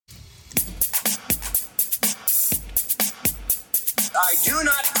I do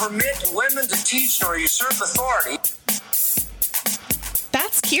not permit women to teach nor usurp authority.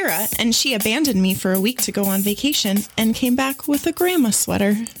 That's Kira, and she abandoned me for a week to go on vacation and came back with a grandma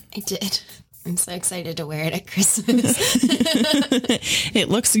sweater. I did. I'm so excited to wear it at Christmas. It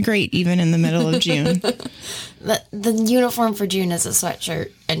looks great even in the middle of June. The uniform for June is a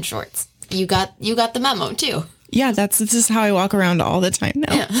sweatshirt and shorts. You got the memo too. Yeah, this is how I walk around all the time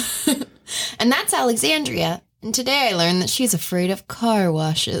now. Yeah. And that's Alexandria. And today I learned that she's afraid of car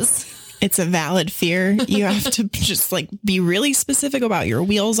washes. It's a valid fear. You have to just be really specific about your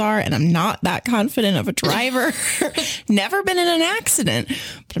wheels are. And I'm not that confident of a driver. Never been in an accident,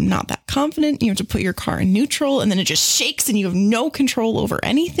 but I'm not that confident. You have to put your car in neutral and then it just shakes and you have no control over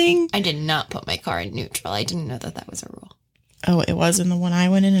anything. I did not put my car in neutral. I didn't know that was a rule. Oh, it was in the one I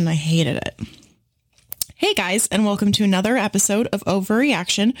went in and I hated it. Hey guys, and welcome to another episode of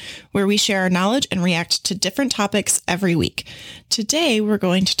Overreaction, where we share our knowledge and react to different topics every week. Today, we're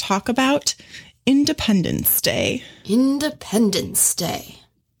going to talk about Independence Day. Independence Day.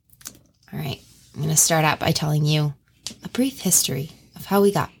 All right, I'm going to start out by telling you a brief history of how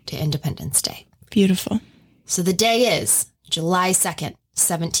we got to Independence Day. Beautiful. So the day is July 2nd,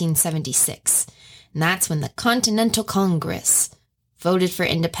 1776, and that's when the Continental Congress voted for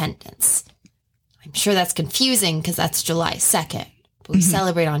independence. I'm sure that's confusing because that's July 2nd, but we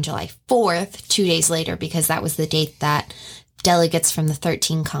celebrate on July 4th, 2 days later, because that was the date that delegates from the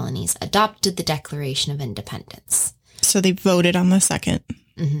 13 colonies adopted the Declaration of Independence. So they voted on the 2nd,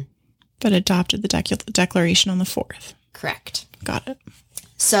 but adopted the Declaration on the 4th. Correct. Got it.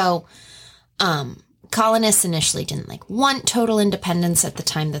 So, colonists initially didn't want total independence at the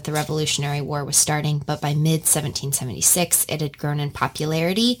time that the Revolutionary War was starting, but by mid-1776, it had grown in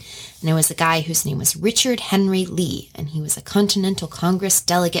popularity, and it was a guy whose name was Richard Henry Lee, and he was a Continental Congress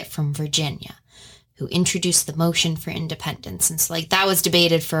delegate from Virginia, who introduced the motion for independence. And so, that was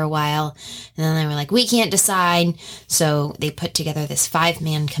debated for a while, and then they were like, we can't decide, so they put together this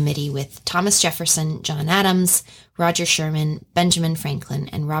 5-man committee with Thomas Jefferson, John Adams, Roger Sherman, Benjamin Franklin,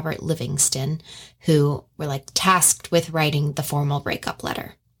 and Robert Livingston, who were tasked with writing the formal breakup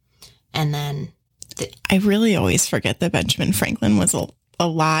letter. And then I really always forget that Benjamin Franklin was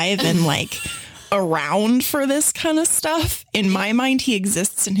alive and around for this kind of stuff. In my mind, he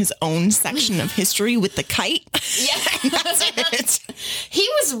exists in his own section of history with the kite. Yeah. That's it. He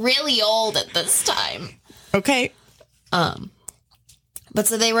was really old at this time. Okay. But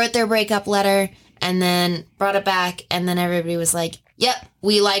so they wrote their breakup letter and then brought it back, and then everybody was like, yep,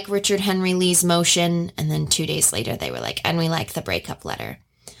 we like Richard Henry Lee's motion. And then 2 days later, they were like, and we like the breakup letter.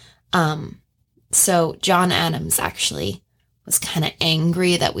 So John Adams actually was kind of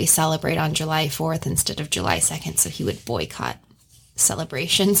angry that we celebrate on July 4th instead of July 2nd. So he would boycott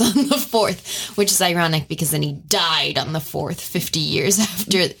celebrations on the 4th, which is ironic because then he died on the 4th, 50 years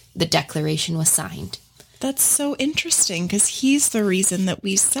after the Declaration was signed. That's so interesting because he's the reason that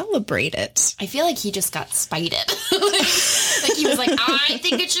we celebrate it. I feel like he just got spited. He was like, I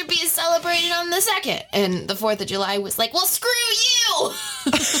think it should be celebrated on the 2nd. And the 4th of July was like, well, screw you.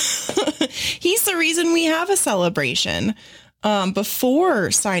 He's the reason we have a celebration. Before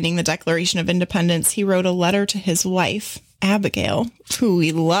signing the Declaration of Independence, he wrote a letter to his wife, Abigail, who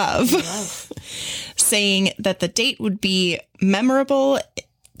we love. Saying that the date would be memorable,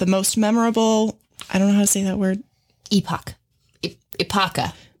 the most memorable. I don't know how to say that word. Epoch.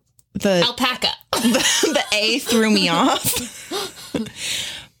 Epocha. Alpaca. The A threw me off.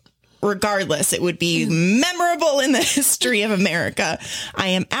 Regardless, it would be memorable in the history of America. I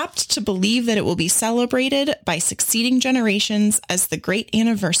am apt to believe that it will be celebrated by succeeding generations as the great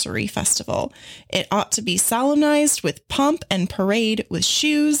anniversary festival. It ought to be solemnized with pomp and parade, with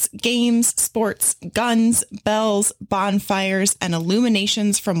shoes, games, sports, guns, bells, bonfires, and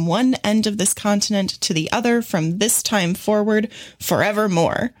illuminations from one end of this continent to the other from this time forward,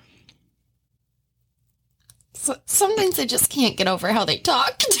 forevermore. So sometimes I just can't get over how they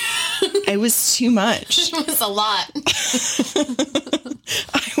talked. It was too much. It was a lot.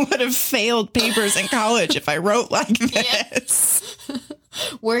 I would have failed papers in college if I wrote like this. Yeah.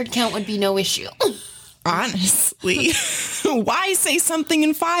 Word count would be no issue. Honestly. Why say something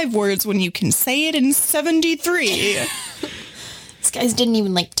in 5 words when you can say it in 73? These guys didn't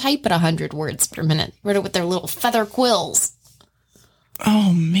even type at 100 words per minute. Wrote it with their little feather quills.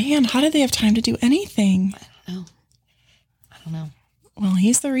 Oh man, how did they have time to do anything? I don't know. Well,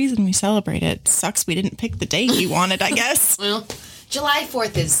 he's the reason we celebrate it. Sucks we didn't pick the day he wanted, I guess. Well, July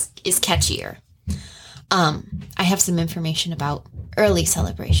 4th is catchier. I have some information about early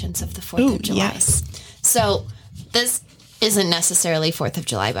celebrations of the 4th of July. Yes. So this isn't necessarily 4th of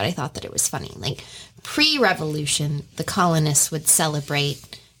July, but I thought that it was funny. Like, pre-revolution, the colonists would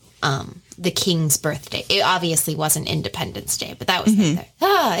celebrate the king's birthday. It obviously wasn't Independence Day, but that was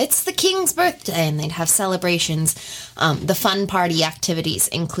it's the king's birthday, and they'd have celebrations. The fun party activities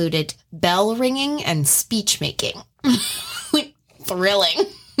included bell ringing and speech making. Like, thrilling.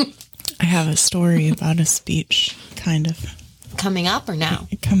 I have a story about a speech, kind of. Coming up or now?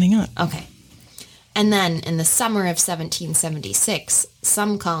 Coming up. Okay. And then in the summer of 1776,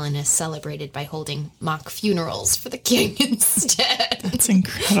 some colonists celebrated by holding mock funerals for the king instead. That's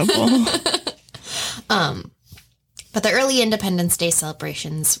incredible. But the early Independence Day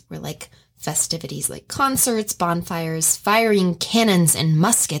celebrations were like festivities like concerts, bonfires, firing cannons and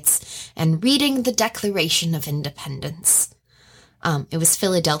muskets, and reading the Declaration of Independence. It was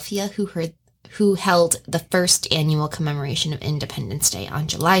Philadelphia who held the first annual commemoration of Independence Day on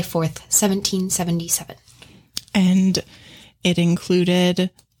July 4th, 1777. And it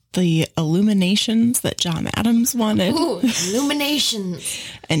included the illuminations that John Adams wanted. Ooh,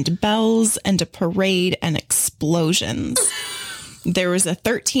 illuminations. And bells and a parade and explosions. There was a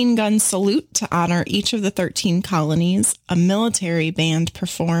 13-gun salute to honor each of the 13 colonies. A military band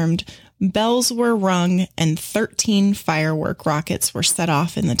performed. Bells were rung and 13 firework rockets were set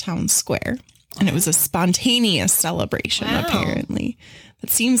off in the town square. And it was a spontaneous celebration, apparently. It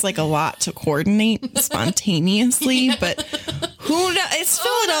seems like a lot to coordinate spontaneously, but who knows? It's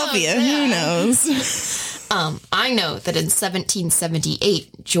Philadelphia. Who knows? I know that in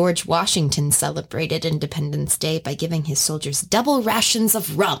 1778, George Washington celebrated Independence Day by giving his soldiers double rations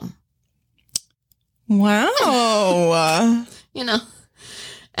of rum. Wow. You know.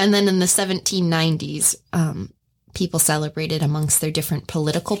 And then in the 1790s, people celebrated amongst their different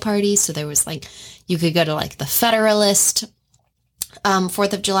political parties. So there was like, you could go to like the Federalist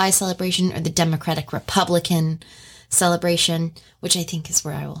 4th of July celebration or the Democratic Republican celebration, which I think is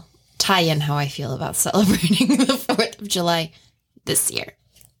where I will tie in how I feel about celebrating the 4th of July this year.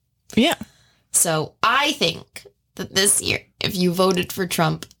 Yeah. So I think that this year, if you voted for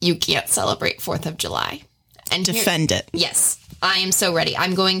Trump, you can't celebrate 4th of July. And defend it. Yes, I am so ready.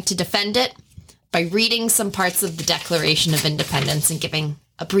 I'm going to defend it by reading some parts of the Declaration of Independence and giving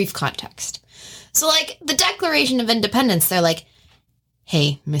a brief context. So, like, the Declaration of Independence, they're like,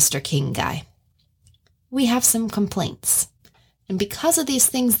 hey, Mr. King guy, we have some complaints. And because of these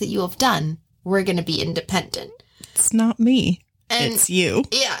things that you have done, we're going to be independent. It's not me. And, it's you.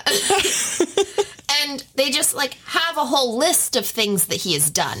 Yeah. And they just, like, have a whole list of things that he has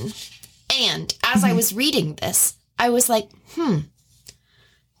done. And as I was reading this, I was like,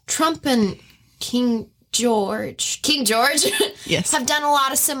 Trump and King George yes. have done a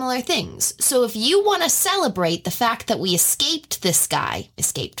lot of similar things. So if you want to celebrate the fact that we escaped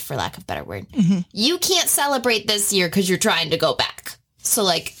for lack of a better word, you can't celebrate this year because you're trying to go back. So,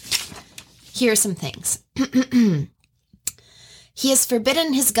 like, here are some things. He has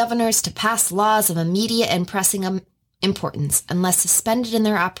forbidden his governors to pass laws of immediate and pressing importance unless suspended in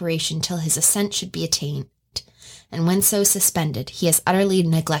their operation till his assent should be attained. And when so suspended, he has utterly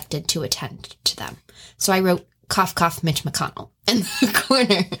neglected to attend to them. So I wrote, cough, cough, Mitch McConnell in the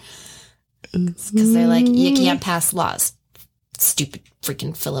corner. Because they're like, you can't pass laws. Stupid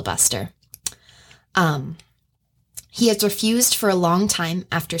freaking filibuster. He has refused for a long time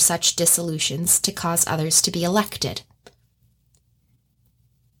after such dissolutions to cause others to be elected.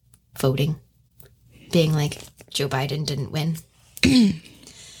 Voting. Being like, Joe Biden didn't win.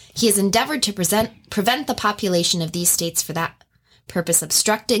 He has endeavored to prevent the population of these states for that purpose,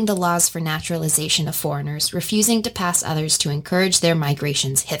 obstructing the laws for naturalization of foreigners, refusing to pass others to encourage their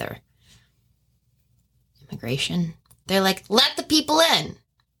migrations hither. Immigration. They're like, let the people in.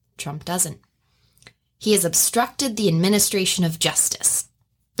 Trump doesn't. He has obstructed the administration of justice.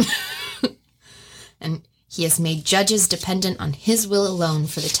 And he has made judges dependent on his will alone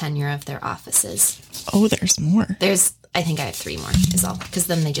for the tenure of their offices. Oh, there's more. I think I have 3 more is all. Because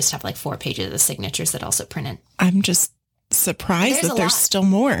then they just have like 4 pages of signatures that also print in. I'm just surprised that there's still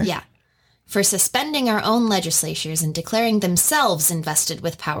more. Yeah. For suspending our own legislatures and declaring themselves invested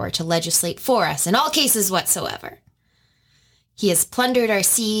with power to legislate for us in all cases whatsoever. He has plundered our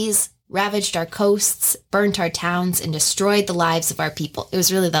seas, ravaged our coasts, burnt our towns, and destroyed the lives of our people. It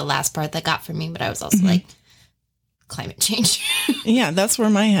was really the last part that got for me, but I was also like, climate change. Yeah, that's where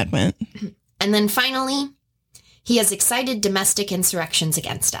my head went. And then finally, he has excited domestic insurrections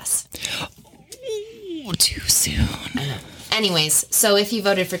against us. Ooh, too soon. I know. Anyways, so if you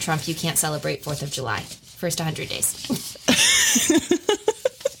voted for Trump, you can't celebrate 4th of July. First 100 days.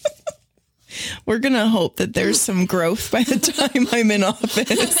 We're going to hope that there's some growth by the time I'm in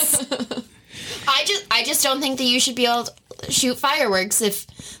office. I just don't think that you should be able to, shoot fireworks if,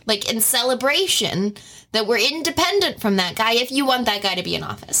 like, in celebration that we're independent from that guy if you want that guy to be in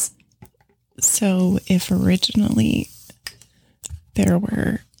office. So if originally there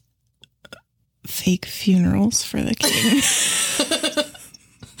were fake funerals for the king.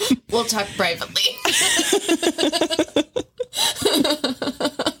 We'll talk privately.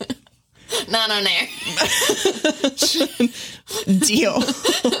 Not on air. Deal.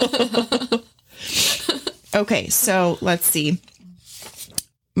 Okay, so let's see.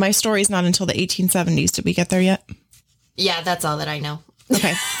 My story's not until the 1870s. Did we get there yet? Yeah, that's all that I know.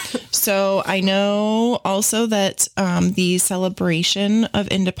 Okay. So I know also that the celebration of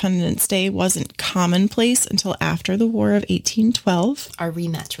Independence Day wasn't commonplace until after the War of 1812. Our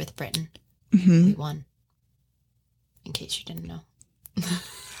rematch with Britain. Mm-hmm. We won. In case you didn't know.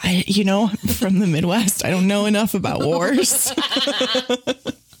 I'm from the Midwest. I don't know enough about wars.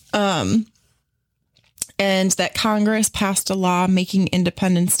 And that Congress passed a law making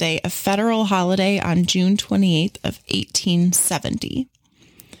Independence Day a federal holiday on June 28th of 1870.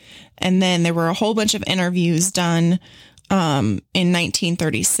 And then there were a whole bunch of interviews done in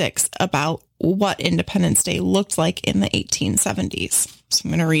 1936 about what Independence Day looked like in the 1870s. So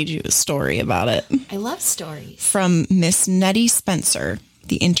I'm going to read you a story about it. I love stories. From Miss Nettie Spencer,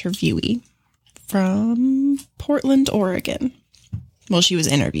 the interviewee from Portland, Oregon. Well, she was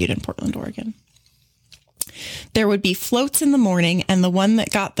interviewed in Portland, Oregon. There would be floats in the morning, and the one that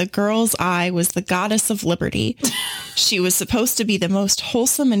got the girl's eye was the Goddess of Liberty. She was supposed to be the most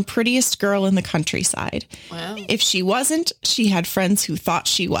wholesome and prettiest girl in the countryside. Wow. If she wasn't, she had friends who thought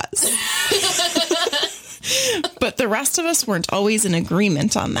she was. But the rest of us weren't always in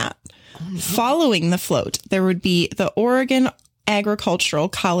agreement on that. Oh, no. Following the float, there would be the Oregon Agricultural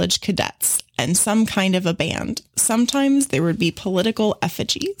College cadets and some kind of a band. Sometimes there would be political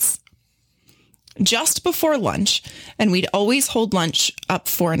effigies. Just before lunch, and we'd always hold lunch up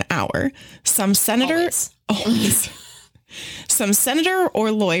for an hour, some senator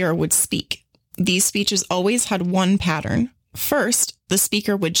or lawyer would speak. These speeches always had one pattern. First, the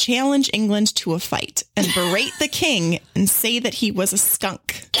speaker would challenge England to a fight and berate the king and say that he was a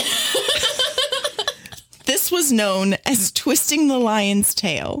skunk. This was known as twisting the lion's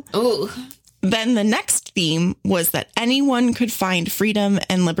tail. Ooh. Then the next theme was that anyone could find freedom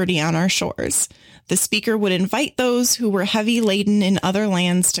and liberty on our shores. The speaker would invite those who were heavy laden in other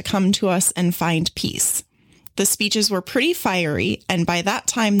lands to come to us and find peace. The speeches were pretty fiery, and by that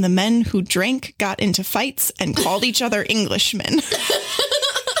time the men who drank got into fights and called each other Englishmen.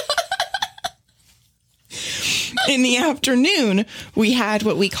 In the afternoon, we had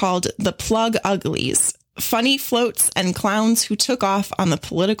what we called the plug uglies. Funny floats and clowns who took off on the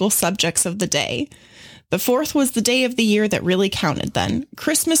political subjects of the day. The 4th was the day of the year that really counted then.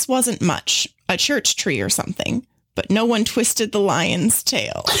 Christmas wasn't much, a church tree or something, but no one twisted the lion's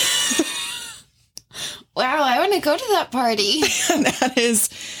tail. Wow, I want to go to that party. That is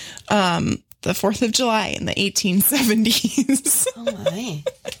the 4th of July in the 1870s. Oh my.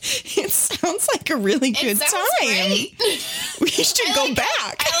 It sounds like a really good time. Great. We should go back.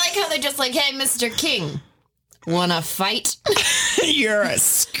 I like how they're just like, hey, Mr. King, wanna fight? You're a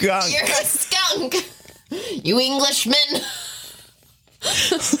skunk. You're a skunk. You Englishmen.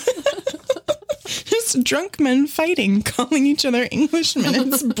 Just drunk men fighting, calling each other Englishmen.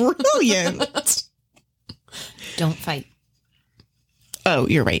 It's brilliant. Don't fight. Oh,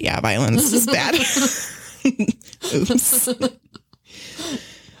 you're right. Yeah, violence is bad. Oops.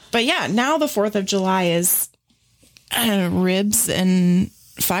 But yeah, now the 4th of July is ribs and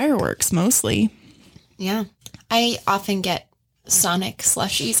fireworks mostly. Yeah. I often get Sonic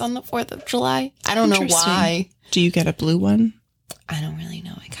slushies on the 4th of July. I don't know why. Do you get a blue one? I don't really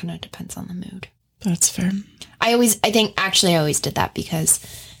know. It kind of depends on the mood. That's fair. I always did that because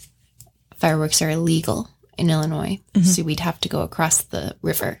fireworks are illegal in Illinois. Mm-hmm. So we'd have to go across the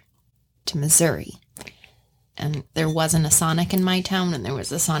river to Missouri. And there wasn't a Sonic in my town, and there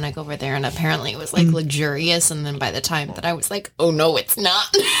was a Sonic over there, and apparently it was like luxurious. And then by the time that I was like, oh no, it's not,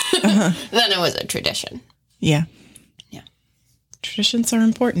 then it was a tradition. Yeah. Yeah. Traditions are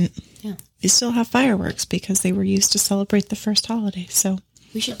important. Yeah. We still have fireworks because they were used to celebrate the first holiday. So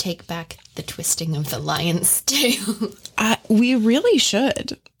we should take back the twisting of the lion's tail. We really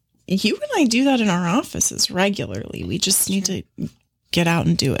should. You and I do that in our offices regularly. We just need to get out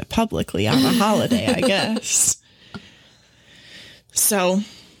and do it publicly on a holiday, I guess. So,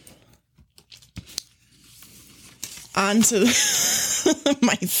 on to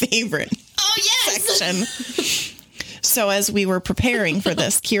my favorite section. So as we were preparing for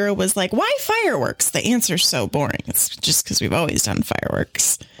this, Kira was like, why fireworks? The answer's so boring. It's just because we've always done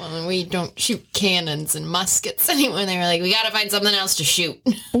fireworks. Well, we don't shoot cannons and muskets anymore. They were like, we got to find something else to shoot.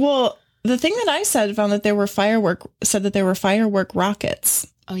 Well, the thing that I said found that there were firework rockets.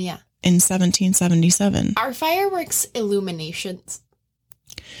 Oh, yeah. In 1777. Are fireworks illuminations?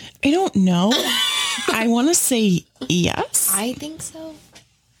 I don't know. I want to say yes. I think so.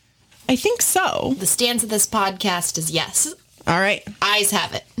 I think so. The stance of this podcast is yes. All right. Eyes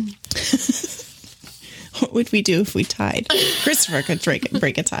have it. What would we do if we tied? Christopher could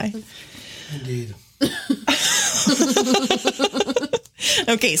break a tie. Indeed.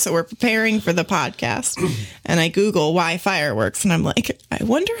 Okay, so we're preparing for the podcast, and I Google why fireworks, and I'm like, I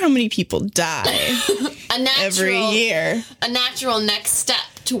wonder how many people die every year. A natural next step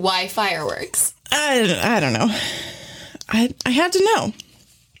to why fireworks. I don't know. I had to know.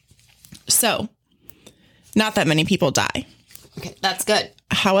 So, not that many people die. Okay, that's good.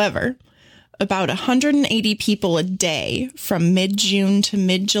 However, about 180 people a day from mid-June to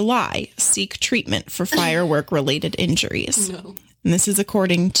mid-July seek treatment for firework-related injuries. No. And this is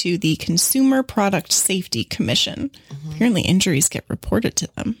according to the Consumer Product Safety Commission. Mm-hmm. Apparently injuries get reported to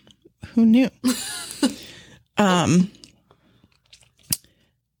them. Who knew?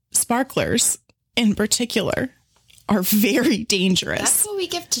 Sparklers, in particular, are very dangerous. That's what we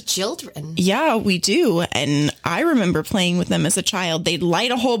give to children. Yeah, we do. And I remember playing with them as a child. They'd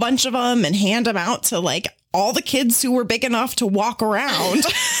light a whole bunch of them and hand them out to like all the kids who were big enough to walk around.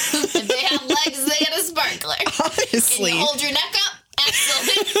 If they have legs, they get a sparkler. Honestly. Can you hold your neck up?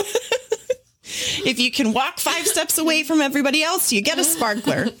 Absolutely. If you can walk 5 steps away from everybody else, you get a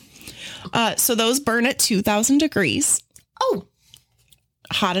sparkler. So those burn at 2,000 degrees. Oh.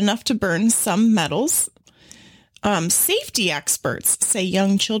 Hot enough to burn some metals. Safety experts say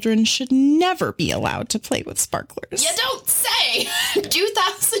young children should never be allowed to play with sparklers. You don't say.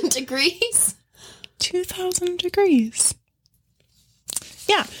 2,000 degrees? 2,000 degrees.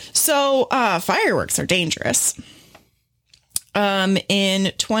 Yeah. So fireworks are dangerous.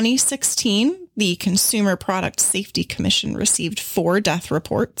 In 2016, the Consumer Product Safety Commission received 4 death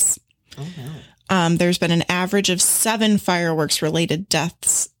reports. Oh, no. There's been an average of 7 fireworks-related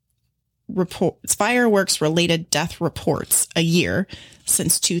death reports a year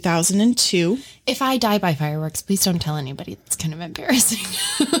since 2002. If I die by fireworks, please don't tell anybody. That's kind of embarrassing.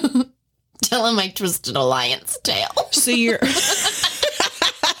 Tell them I twisted a lion's tail. So you're...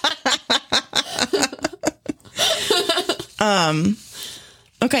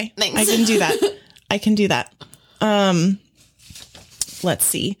 Okay. Thanks. I can do that. Let's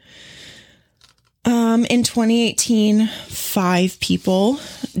see. In 2018, 5 people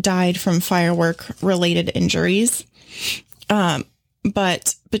died from firework-related injuries.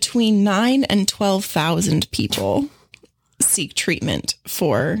 But between 9,000 and 12,000 people seek treatment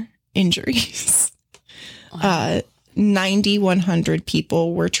for injuries. 9,100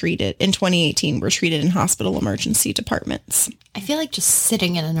 people were treated in 2018 were treated in hospital emergency departments. I feel like just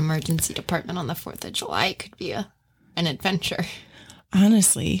sitting in an emergency department on the 4th of July could be an adventure.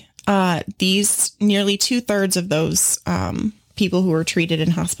 Honestly, these nearly 2/3 of those people who were treated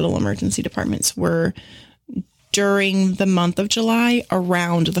in hospital emergency departments were during the month of July,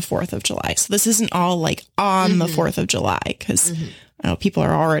 around the 4th of July. So this isn't all like on the 4th of July, because people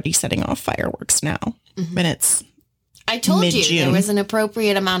are already setting off fireworks now. And it's I told mid-June. you there was an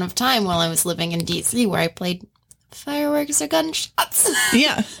appropriate amount of time while I was living in DC where I played fireworks or gunshots.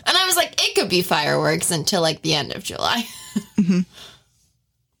 Yeah. And I was like, it could be fireworks until like the end of July.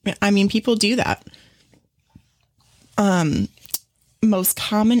 I mean, people do that. Most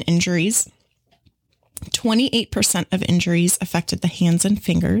common injuries, 28% of injuries affected the hands and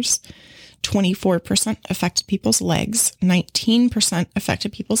fingers, 24% affected people's legs, 19%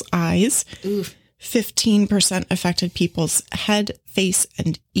 affected people's eyes, Oof. 15% affected people's head, face,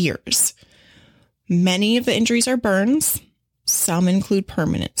 and ears. Many of the injuries are burns. Some include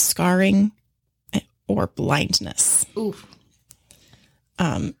permanent scarring or blindness. Oof.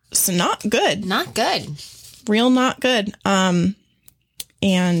 So not good. Not good. Real not good.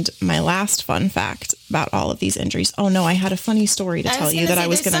 And my last fun fact about all of these injuries. Oh no, I had a funny story to tell you that I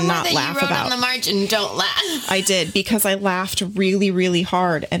was going to not laugh about. On the margin, don't laugh. I did, because I laughed really, really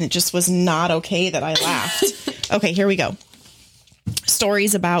hard, and it just was not okay that I laughed. Okay, here we go.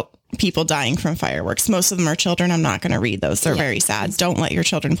 Stories about people dying from fireworks. Most of them are children. I'm not going to read those. They're very sad. Don't let your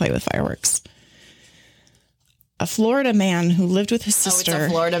children play with fireworks. A Florida man who lived with his sister. Oh, it's a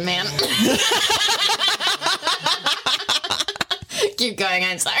Florida man. Keep going,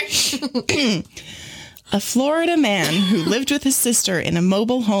 I'm sorry. A Florida man who lived with his sister in a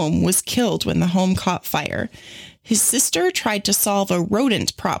mobile home was killed when the home caught fire. His sister tried to solve a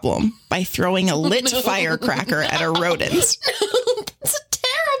rodent problem by throwing a lit firecracker at a rodent. It's a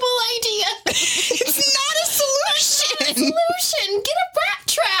terrible idea. It's not a solution. Solution. Get a rat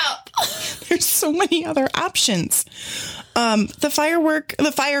trap. There's so many other options.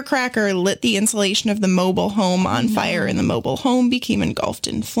 The firecracker lit the insulation of the mobile home on fire, and the mobile home became engulfed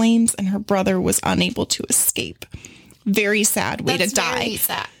in flames, and her brother was unable to escape. Very sad way to die. Very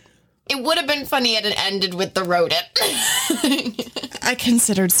sad. It would have been funny if it ended with the rodent. I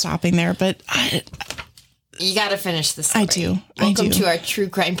considered stopping there, but you got to finish this story. I do. Welcome to our true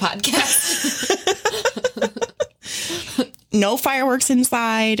crime podcast. No fireworks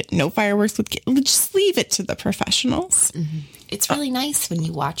inside. No fireworks with kids. Just leave it to the professionals. Mm-hmm. It's really nice when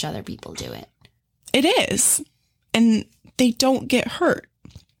you watch other people do it. It is. And they don't get hurt.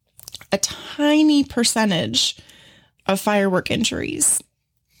 A tiny percentage of firework injuries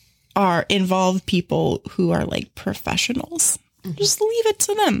involve people who are like professionals. Mm-hmm. Just leave it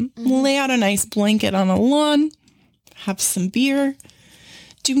to them. Mm-hmm. Lay out a nice blanket on a lawn. Have some beer.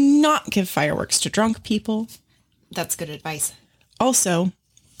 Do not give fireworks to drunk people. That's good advice. Also,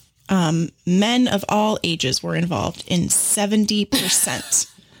 men of all ages were involved in 70%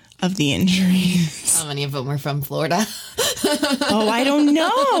 of the injuries. How many of them were from Florida? Oh, I don't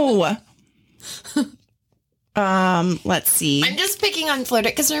know. Let's see. I'm just picking on Florida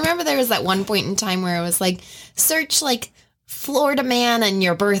because remember there was that one point in time where it was like, search like Florida man and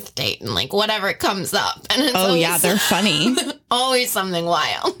your birth date and like whatever comes up. And it's yeah, they're funny. Always something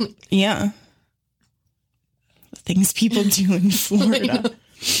wild. Yeah. Things people do in Florida.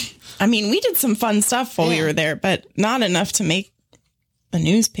 I mean, we did some fun stuff while we were there, but not enough to make a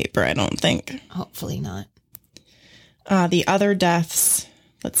newspaper, I don't think. Hopefully not. The other deaths,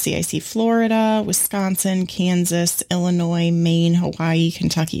 let's see, I see Florida, Wisconsin, Kansas, Illinois, Maine, Hawaii,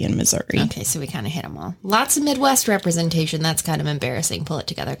 Kentucky, and Missouri. Okay, so we kind of hit them all. Lots of Midwest representation. That's kind of embarrassing. Pull it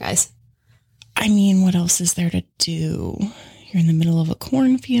together, guys. I mean, what else is there to do? You're in the middle of a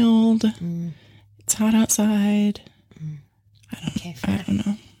cornfield. It's hot outside. I don't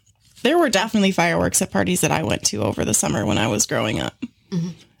know. There were definitely fireworks at parties that I went to over the summer when I was growing up. Mm-hmm.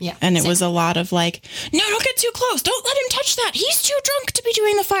 Yeah. And it was a lot of like, no, don't get too close. Don't let him touch that. He's too drunk to be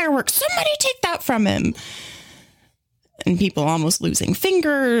doing the fireworks. Somebody take that from him. And people almost losing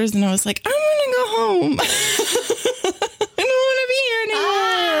fingers. And I was like, I want to go home. I don't want to be here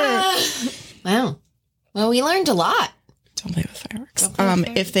anymore. Wow. Well, we learned a lot. Don't play with fireworks.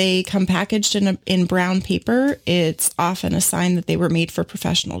 If they come packaged in brown paper, it's often a sign that they were made for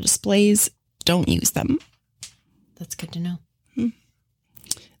professional displays. Don't use them. That's good to know.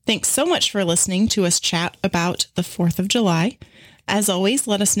 Thanks so much for listening to us chat about the 4th of July. As always,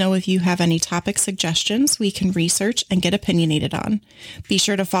 let us know if you have any topic suggestions we can research and get opinionated on. Be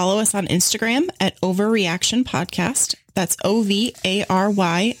sure to follow us on Instagram at Overreaction Podcast. That's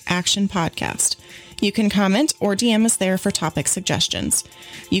OVARY Action Podcast. You can comment or DM us there for topic suggestions.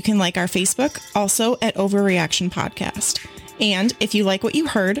 You can like our Facebook, also at Overreaction Podcast. And if you like what you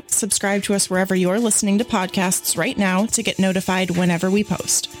heard, subscribe to us wherever you're listening to podcasts right now to get notified whenever we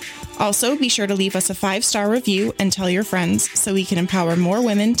post. Also, be sure to leave us a 5-star review and tell your friends so we can empower more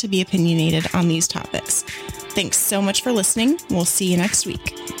women to be opinionated on these topics. Thanks so much for listening. We'll see you next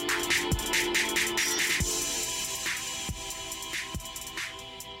week.